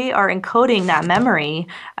that they are encoding that memory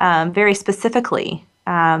very specifically.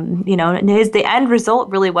 The end result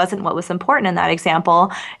really wasn't what was important in that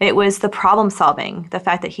example. It was the problem solving, the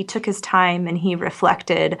fact that he took his time and he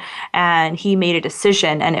reflected and he made a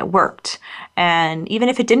decision and it worked. And even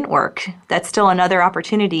if it didn't work, that's still another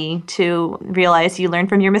opportunity to realize you learn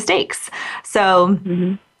from your mistakes. So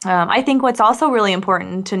I think what's also really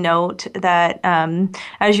important to note that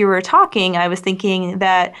as you were talking, I was thinking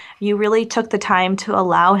that you really took the time to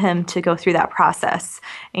allow him to go through that process.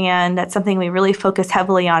 And that's something we really focus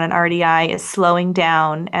heavily on in RDI is slowing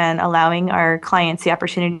down and allowing our clients the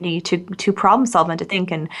opportunity to problem solve and to think.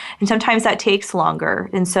 And sometimes that takes longer.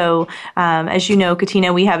 And so, as you know,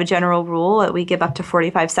 Catina, we have a general rule that we give up to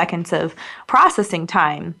 45 seconds of processing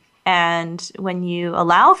time. And when you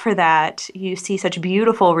allow for that, you see such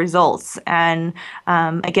beautiful results. And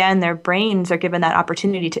again, their brains are given that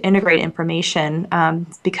opportunity to integrate information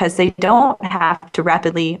because they don't have to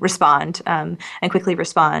rapidly respond and quickly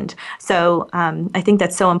respond. So I think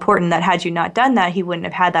that's so important that had you not done that, he wouldn't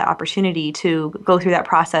have had that opportunity to go through that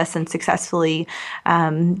process and successfully,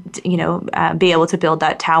 be able to build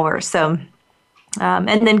that tower. So.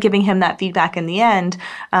 And then giving him that feedback in the end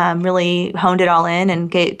really honed it all in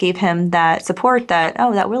and gave him that support that,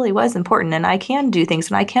 that really was important and I can do things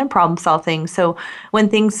and I can problem solve things. So when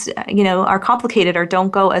things, are complicated or don't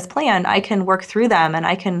go as planned, I can work through them and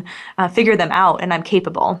I can figure them out and I'm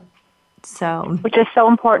capable. So, which is so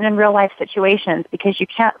important in real life situations because you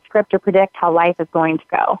can't script or predict how life is going to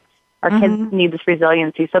go. Our kids need this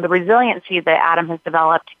resiliency. So the resiliency that Adam has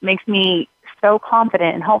developed makes me so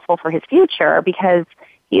confident and hopeful for his future because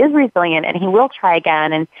he is resilient and he will try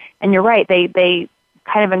again. And you're right, they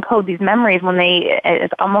kind of encode these memories when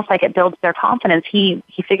it's almost like it builds their confidence. He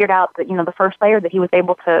figured out that, the first layer that he was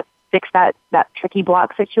able to fix that tricky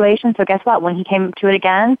block situation. So guess what? When he came to it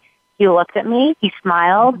again, he looked at me, he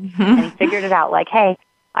smiled, and he figured it out like, hey,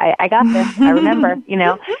 I got this. I remember,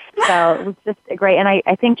 So it was just great. And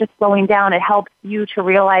I think just slowing down, it helps you to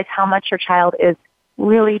realize how much your child is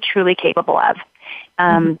really, truly capable of.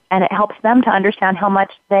 And it helps them to understand how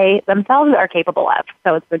much they themselves are capable of.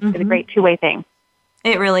 So it's a great two-way thing.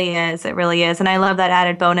 It really is. It really is. And I love that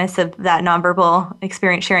added bonus of that nonverbal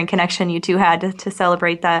experience sharing connection you two had to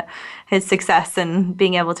celebrate his success and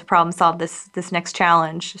being able to problem solve this next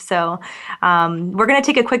challenge. So we're going to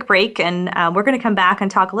take a quick break and we're going to come back and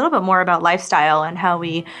talk a little bit more about lifestyle and how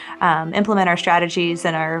we implement our strategies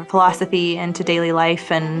and our philosophy into daily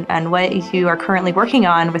life and what you are currently working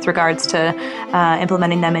on with regards to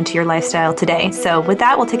implementing them into your lifestyle today. So with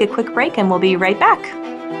that, we'll take a quick break and we'll be right back.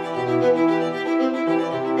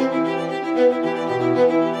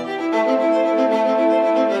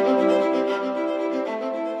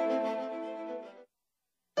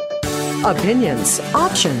 Opinions,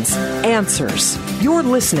 options, answers. You're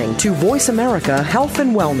listening to Voice America Health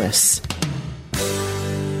and Wellness.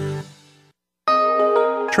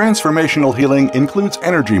 Transformational healing includes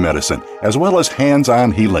energy medicine as well as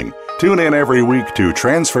hands-on healing. Tune in every week to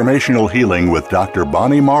Transformational Healing with Dr.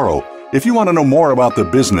 Bonnie Morrow. If you want to know more about the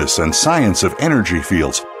business and science of energy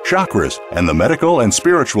fields, chakras, and the medical and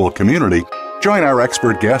spiritual community, join our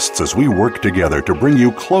expert guests as we work together to bring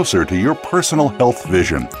you closer to your personal health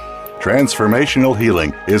vision. Transformational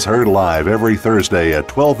Healing is heard live every Thursday at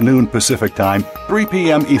 12 noon Pacific Time, 3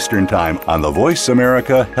 p.m. Eastern Time on the Voice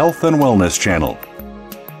America Health and Wellness channel.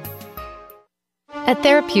 At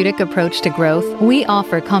Therapeutic Approach to Growth, we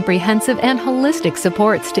offer comprehensive and holistic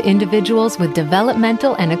supports to individuals with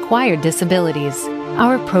developmental and acquired disabilities.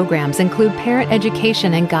 Our programs include parent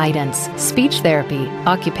education and guidance, speech therapy,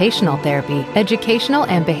 occupational therapy, educational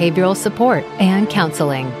and behavioral support, and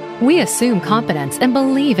counseling. We assume competence and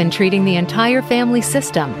believe in treating the entire family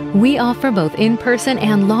system. We offer both in-person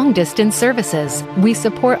and long-distance services. We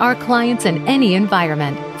support our clients in any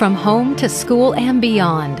environment, from home to school and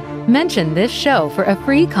beyond. Mention this show for a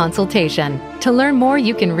free consultation. To learn more,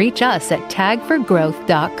 you can reach us at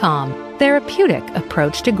tagforgrowth.com. Therapeutic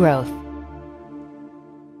Approach to Growth.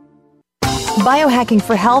 Biohacking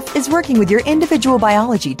for Health is working with your individual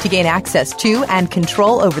biology to gain access to and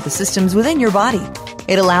control over the systems within your body.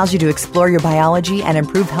 It allows you to explore your biology and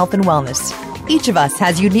improve health and wellness. Each of us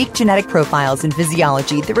has unique genetic profiles and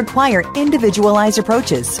physiology that require individualized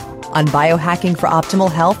approaches. On Biohacking for Optimal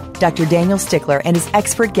Health, Dr. Daniel Stickler and his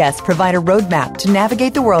expert guests provide a roadmap to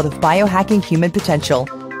navigate the world of biohacking human potential.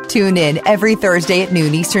 Tune in every Thursday at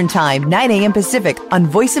noon Eastern Time, 9 a.m. Pacific on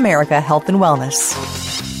Voice America Health and Wellness.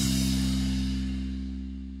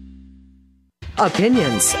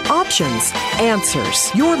 Opinions, options, answers.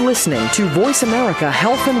 You're listening to Voice America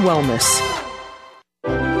Health and Wellness.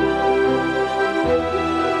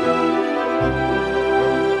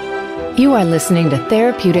 You are listening to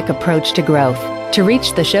Therapeutic Approach to Growth. To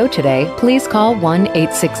reach the show today, please call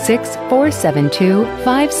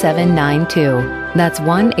 1-866-472-5792. That's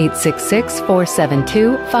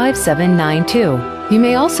 1-866-472-5792. You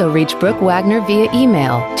may also reach Brooke Wagner via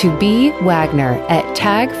email to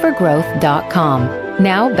bwagner@tagforgrowth.com.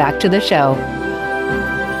 Now back to the show.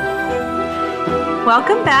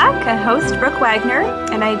 Welcome back. I'm host Brooke Wagner,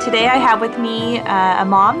 and today I have with me a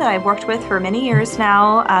mom that I've worked with for many years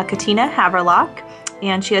now, Catina Havelock,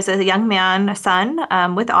 and she has a young man, a son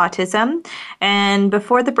with autism. And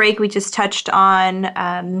before the break, we just touched on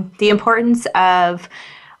the importance of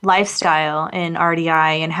lifestyle in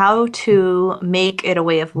RDI and how to make it a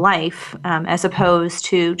way of life as opposed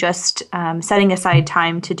to just setting aside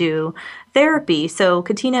time to do therapy. So,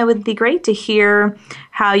 Catina, it would be great to hear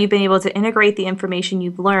how you've been able to integrate the information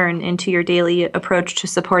you've learned into your daily approach to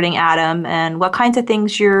supporting Adam and what kinds of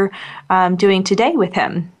things you're doing today with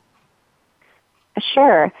him.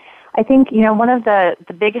 Sure. I think, one of the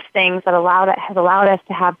biggest things that has allowed us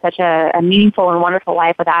to have such a meaningful and wonderful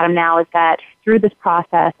life with Adam now is that through this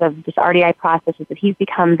process of this RDI process is that he's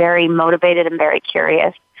become very motivated and very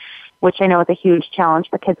curious, which I know is a huge challenge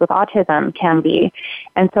for kids with autism can be.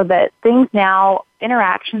 And so that things now,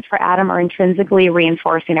 interactions for Adam are intrinsically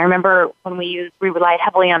reinforcing. I remember when we relied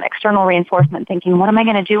heavily on external reinforcement, thinking, what am I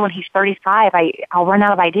going to do when he's 35? I'll run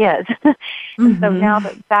out of ideas. And so now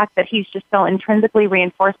the fact that he's just so intrinsically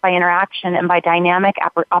reinforced by interaction and by dynamic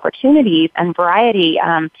opportunities and variety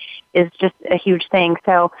is just a huge thing.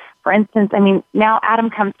 So, for instance, now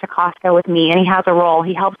Adam comes to Costco with me and he has a role.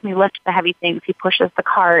 He helps me lift the heavy things. He pushes the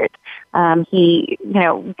cart. He,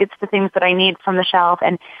 gets the things that I need from the shelf.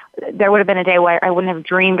 And there would have been a day where I wouldn't have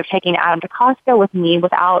dreamed of taking Adam to Costco with me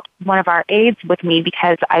without one of our aides with me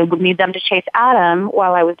because I would need them to chase Adam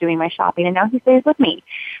while I was doing my shopping. And now he stays with me.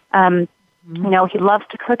 He loves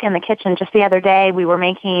to cook in the kitchen. Just the other day, we were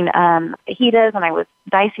making fajitas, and I was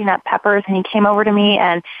dicing up peppers, and he came over to me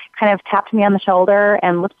and kind of tapped me on the shoulder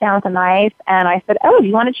and looked down at the knife, and I said, "Oh, do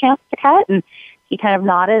you want a chance to cut?" And he kind of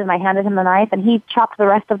nodded, and I handed him the knife, and he chopped the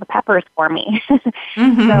rest of the peppers for me.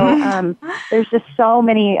 So there's just so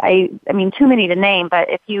many, too many to name, but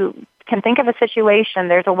if you can think of a situation,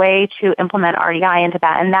 there's a way to implement RDI into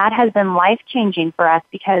that, and that has been life-changing for us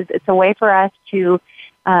because it's a way for us to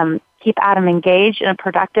keep Adam engaged in a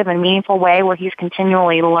productive and meaningful way where he's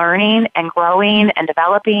continually learning and growing and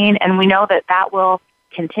developing, and we know that that will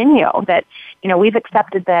continue, that, we've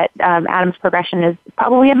accepted that Adam's progression is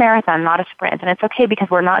probably a marathon, not a sprint, and it's okay because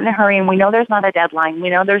we're not in a hurry, and we know there's not a deadline. We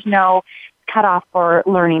know there's no cutoff for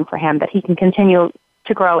learning for him, that he can continue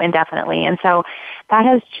to grow indefinitely. And so that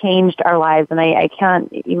has changed our lives, and I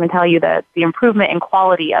can't even tell you the improvement in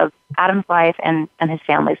quality of Adam's life and his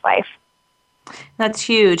family's life. That's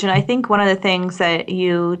huge. And I think one of the things that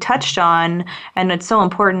you touched on, and it's so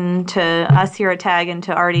important to us here at TAG and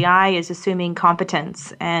to RDI, is assuming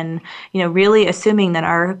competence and, really assuming that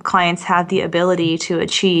our clients have the ability to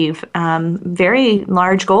achieve very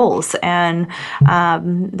large goals, and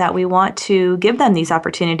that we want to give them these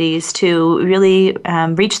opportunities to really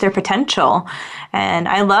reach their potential. And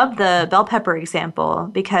I love the bell pepper example,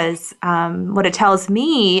 because what it tells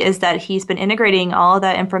me is that he's been integrating all of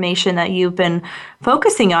that information that you've been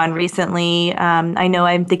focusing on recently. I know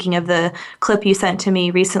I'm thinking of the clip you sent to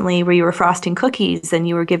me recently where you were frosting cookies and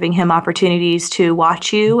you were giving him opportunities to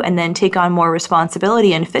watch you and then take on more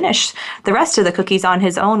responsibility and finish the rest of the cookies on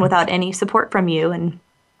his own without any support from you. And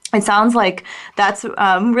it sounds like that's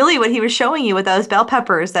really what he was showing you with those bell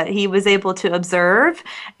peppers, that he was able to observe,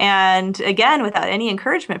 and again, without any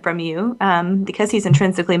encouragement from you, because he's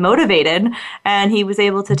intrinsically motivated, and he was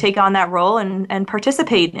able to take on that role and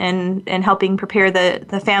participate in helping prepare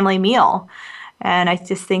the family meal. And I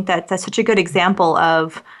just think that that's such a good example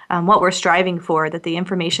of what we're striving for, that the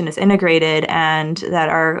information is integrated and that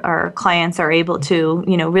our clients are able to,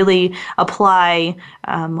 really apply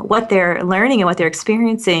what they're learning and what they're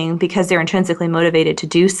experiencing because they're intrinsically motivated to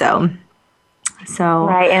do so.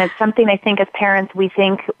 Right, and it's something I think as parents we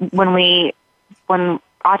think when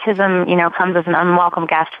autism, comes as an unwelcome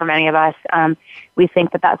guest for many of us, we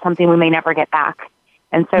think that that's something we may never get back.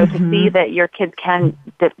 And so to see that your kids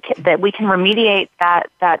that we can remediate that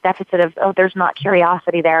deficit of, there's not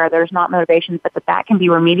curiosity there's not motivation, but that can be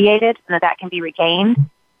remediated and that can be regained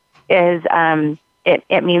is,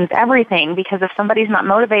 it means everything, because if somebody's not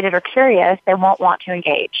motivated or curious, they won't want to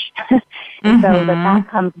engage. And so that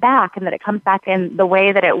comes back, and that it comes back in the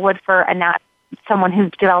way that it would for someone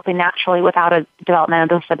who's developing naturally without a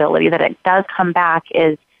developmental disability, that it does come back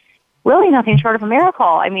is really nothing short of a miracle.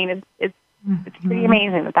 I mean, it's pretty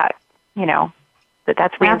amazing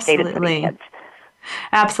that's reinstated for these kids.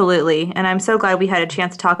 Absolutely. And I'm so glad we had a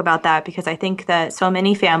chance to talk about that, because I think that so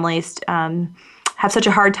many families have such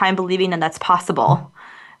a hard time believing that that's possible.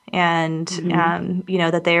 And,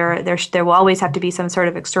 that there will always have to be some sort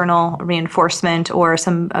of external reinforcement or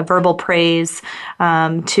some verbal praise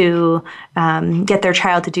to get their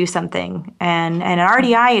child to do something. And in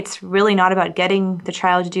RDI, it's really not about getting the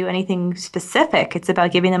child to do anything specific. It's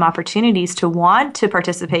about giving them opportunities to want to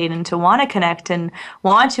participate and to want to connect and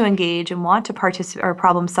want to engage and want to participate or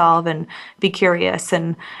problem solve and be curious.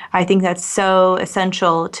 And I think that's so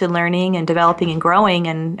essential to learning and developing and growing,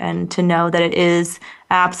 and to know that it is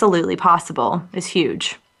absolutely possible is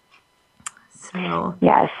huge. So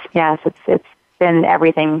yes, it's been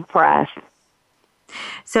everything for us.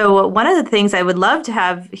 So one of the things I would love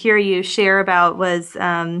to hear you share about was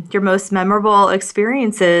your most memorable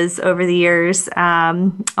experiences over the years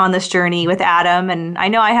on this journey with Adam. And I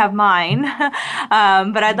know I have mine,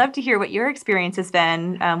 but I'd love to hear what your experience has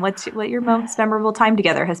been. What your most memorable time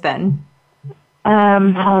together has been.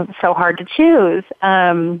 So hard to choose.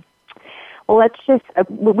 Well,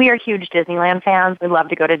 we are huge Disneyland fans. We love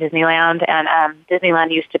to go to Disneyland, and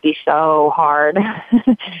Disneyland used to be so hard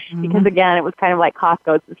because, again, it was kind of like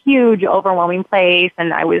Costco. It's this huge, overwhelming place,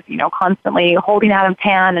 and I was, constantly holding Adam's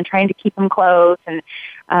hand and trying to keep him close, and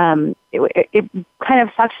it kind of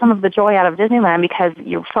sucked some of the joy out of Disneyland because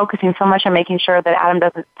you're focusing so much on making sure that Adam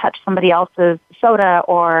doesn't touch somebody else's soda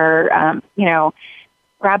or,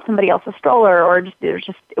 grab somebody else's stroller, or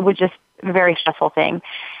it was just a very stressful thing.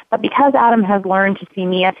 But because Adam has learned to see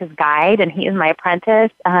me as his guide and he is my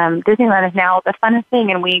apprentice, Disneyland is now the funnest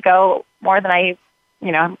thing, and we go more than I,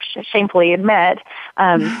 shamefully admit.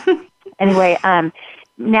 Anyway,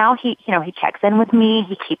 now he checks in with me.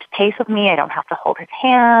 He keeps pace with me. I don't have to hold his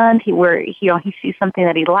hand. He sees something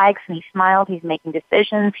that he likes and he smiles. He's making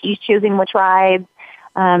decisions. He's choosing which rides.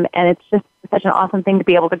 And it's just such an awesome thing to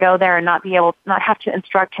be able to go there and not have to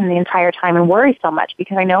instruct him the entire time and worry so much,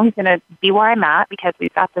 because I know he's going to be where I'm at because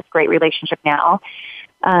we've got this great relationship now.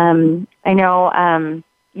 I know,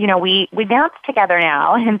 we dance together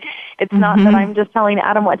now, and it's not that I'm just telling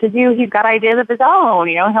Adam what to do. He's got ideas of his own.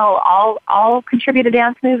 I'll contribute a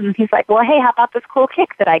dance move, and he's like, well, hey, how about this cool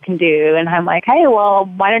kick that I can do? And I'm like, hey, well,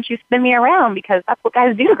 why don't you spin me around? Because that's what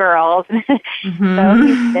guys do to girls. So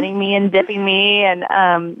he's spinning me and dipping me,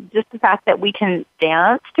 and just the fact that we can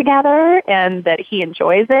dance together and that he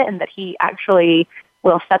enjoys it and that he actually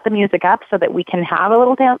will set the music up so that we can have a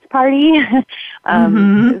little dance party.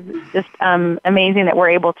 It's just amazing that we're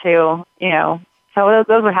able to, So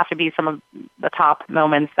those would have to be some of the top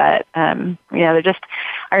moments that, they're just,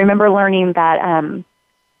 I remember learning that,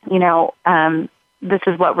 this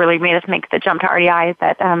is what really made us make the jump to RDI, is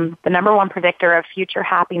that the number one predictor of future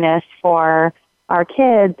happiness for our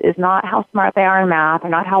kids is not how smart they are in math, or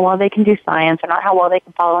not how well they can do science, or not how well they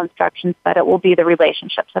can follow instructions, but it will be the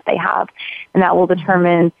relationships that they have, and that will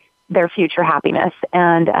determine their future happiness.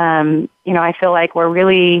 And, I feel like we're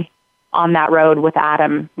really on that road with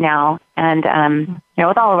Adam now, and,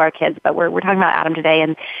 with all of our kids, but we're talking about Adam today,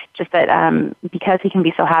 and just that because he can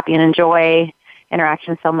be so happy and enjoy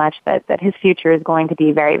interaction so much, that his future is going to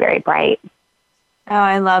be very, very bright. Oh,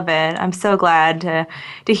 I love it. I'm so glad to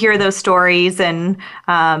hear those stories. And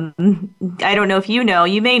I don't know if you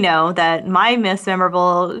may know that my most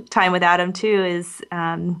memorable time with Adam, too, is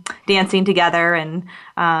dancing together. And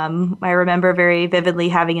I remember very vividly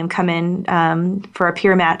having him come in for a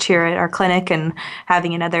peer match here at our clinic, and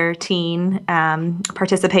having another teen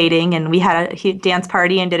participating. And we had a dance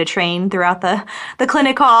party and did a train throughout the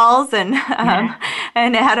clinic halls. And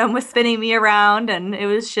and Adam was spinning me around. And it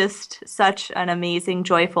was just such an amazing,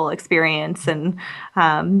 joyful experience. And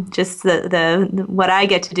just the what I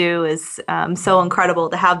get to do is so incredible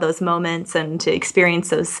to have those moments and to experience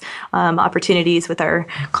those opportunities with our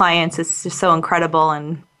clients. It's just so incredible.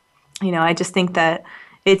 And, I just think that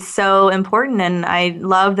it's so important. And I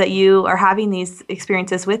love that you are having these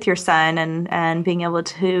experiences with your son, and being able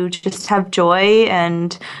to just have joy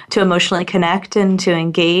and to emotionally connect and to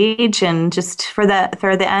engage, and just for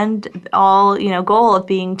the end all, goal of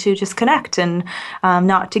being to just connect, and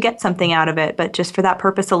not to get something out of it, but just for that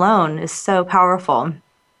purpose alone is so powerful.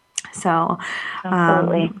 So,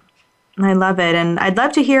 absolutely. I love it. And I'd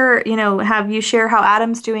love to hear, have you share how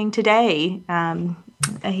Adam's doing today.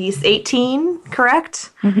 He's 18, correct?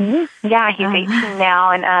 Mm-hmm. Yeah, he's 18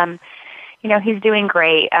 now, and he's doing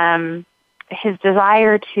great. His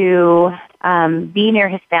desire to be near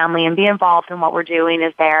his family and be involved in what we're doing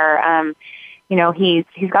is there.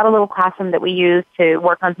 He's got a little classroom that we use to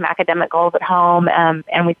work on some academic goals at home,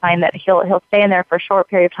 and we find that he'll stay in there for a short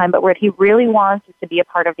period of time. But what he really wants is to be a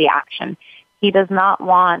part of the action. He does not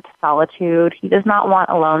want solitude. He does not want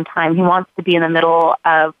alone time. He wants to be in the middle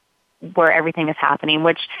of where everything is happening,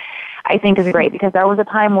 which I think is great, because there was a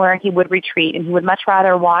time where he would retreat and he would much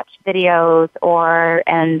rather watch videos or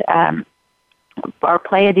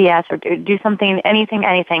play a DS or do something,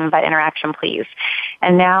 anything but interaction, please.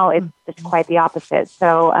 And now it's quite the opposite.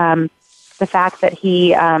 So the fact that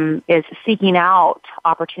he is seeking out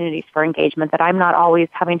opportunities for engagement, that I'm not always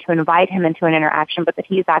having to invite him into an interaction, but that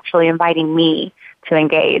he's actually inviting me to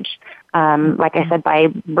engage. Like I said, by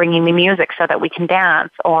bringing me music so that we can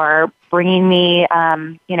dance, or bringing me,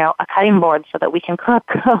 a cutting board so that we can cook,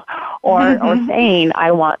 or saying,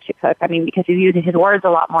 I want to cook. I mean, because he's using his words a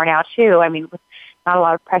lot more now, too. I mean, with not a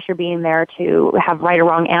lot of pressure being there to have right or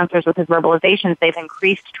wrong answers with his verbalizations, they've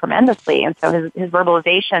increased tremendously. And so his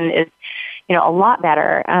verbalization is, a lot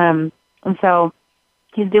better. And so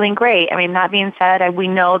he's doing great. I mean, that being said, we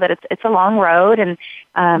know that it's a long road, and,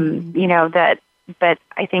 but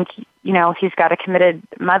I think, he's got a committed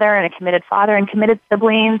mother and a committed father and committed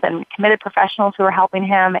siblings and committed professionals who are helping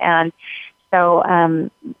him. And so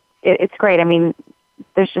it's great. I mean,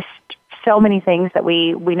 there's just so many things that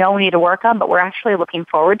we know we need to work on, but we're actually looking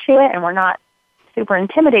forward to it, and we're not super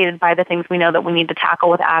intimidated by the things we know that we need to tackle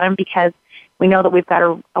with Adam, because we know that we've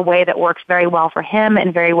got a way that works very well for him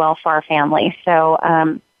and very well for our family. So,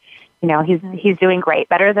 he's doing great,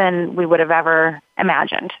 better than we would have ever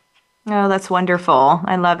imagined. Oh, that's wonderful.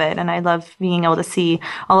 I love it. And I love being able to see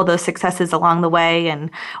all of those successes along the way. And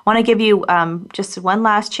want to give you just one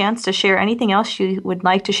last chance to share anything else you would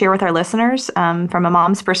like to share with our listeners from a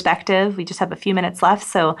mom's perspective. We just have a few minutes left.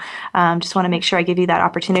 So just want to make sure I give you that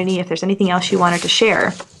opportunity if there's anything else you wanted to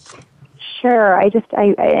share. Sure. I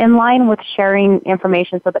in line with sharing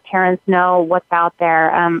information so that parents know what's out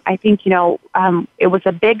there, I think, it was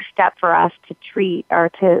a big step for us to treat or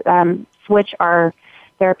to switch our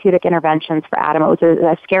therapeutic interventions for Adam. It was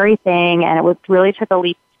a scary thing, and it really took a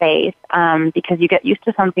leap of faith because you get used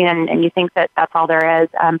to something and you think that that's all there is.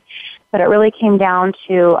 But it really came down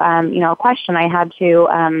to, a question. I had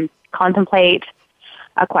to contemplate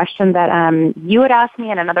a question that you had asked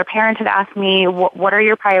me and another parent had asked me, what are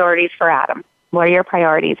your priorities for Adam? What are your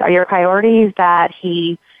priorities? Are your priorities that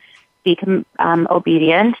he be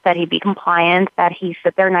obedient, that he be compliant, that he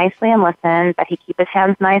sit there nicely and listen, that he keep his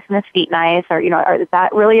hands nice and his feet nice, or, is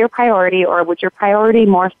that really your priority? Or would your priority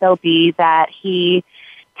more so be that he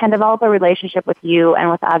can develop a relationship with you and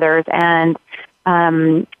with others and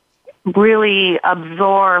really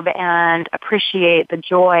absorb and appreciate the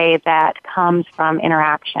joy that comes from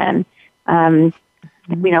interaction?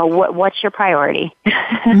 what's your priority?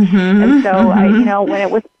 And so, when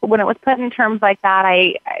it was put in terms like that,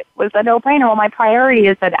 I was a no-brainer. Well, my priority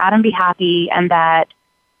is that Adam be happy and that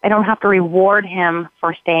I don't have to reward him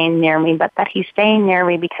for staying near me, but that he's staying near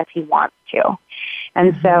me because he wants to.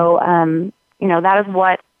 And so, that is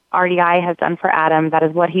what RDI has done for Adam. That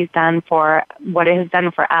is what it has done for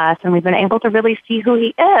us. And we've been able to really see who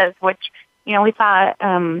he is, which, we thought,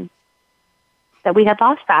 that we had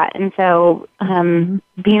lost that. And so,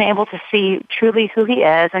 being able to see truly who he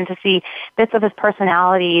is and to see bits of his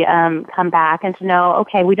personality, come back and to know,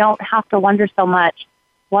 okay, we don't have to wonder so much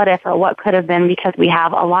what if or what could have been, because we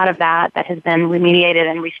have a lot of that has been remediated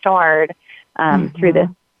and restored, through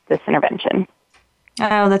this intervention.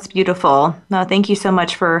 Oh, that's beautiful. No, thank you so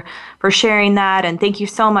much for sharing that. And thank you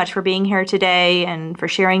so much for being here today and for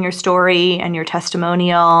sharing your story and your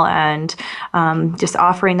testimonial and just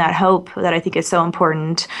offering that hope that I think is so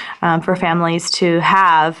important for families to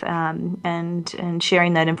have, and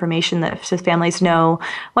sharing that information that so families know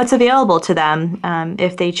what's available to them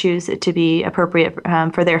if they choose it to be appropriate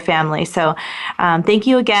for their family. So thank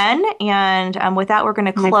you again. And with that, we're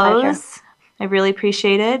going to close. I really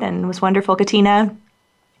appreciate it, and it was wonderful, Catina.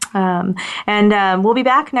 We'll be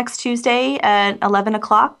back next Tuesday at 11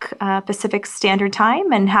 o'clock Pacific Standard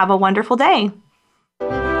Time, and have a wonderful day.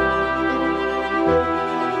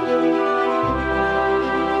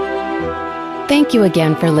 Thank you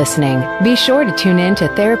again for listening. Be sure to tune in to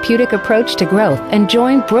Therapeutic Approach to Growth and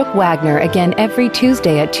join Brooke Wagner again every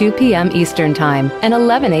Tuesday at 2 p.m. Eastern Time and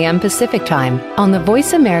 11 a.m. Pacific Time on the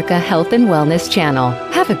Voice America Health and Wellness channel.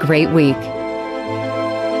 Have a great week.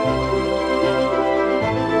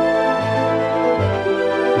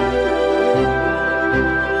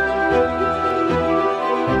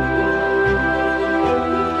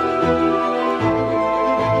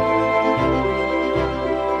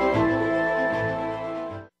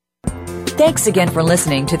 Thanks again for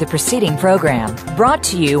listening to the preceding program, brought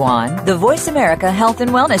to you on the Voice America Health and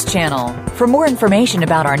Wellness channel. For more information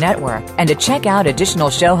about our network and to check out additional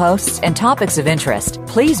show hosts and topics of interest,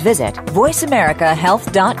 please visit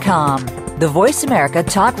voiceamericahealth.com. The Voice America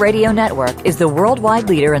Talk Radio Network is the worldwide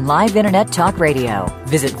leader in live Internet talk radio.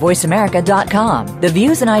 Visit voiceamerica.com. The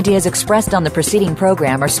views and ideas expressed on the preceding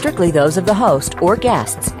program are strictly those of the host or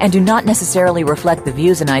guests and do not necessarily reflect the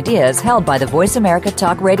views and ideas held by the Voice America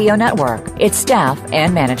Talk Radio Network, its staff,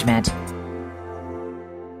 and management.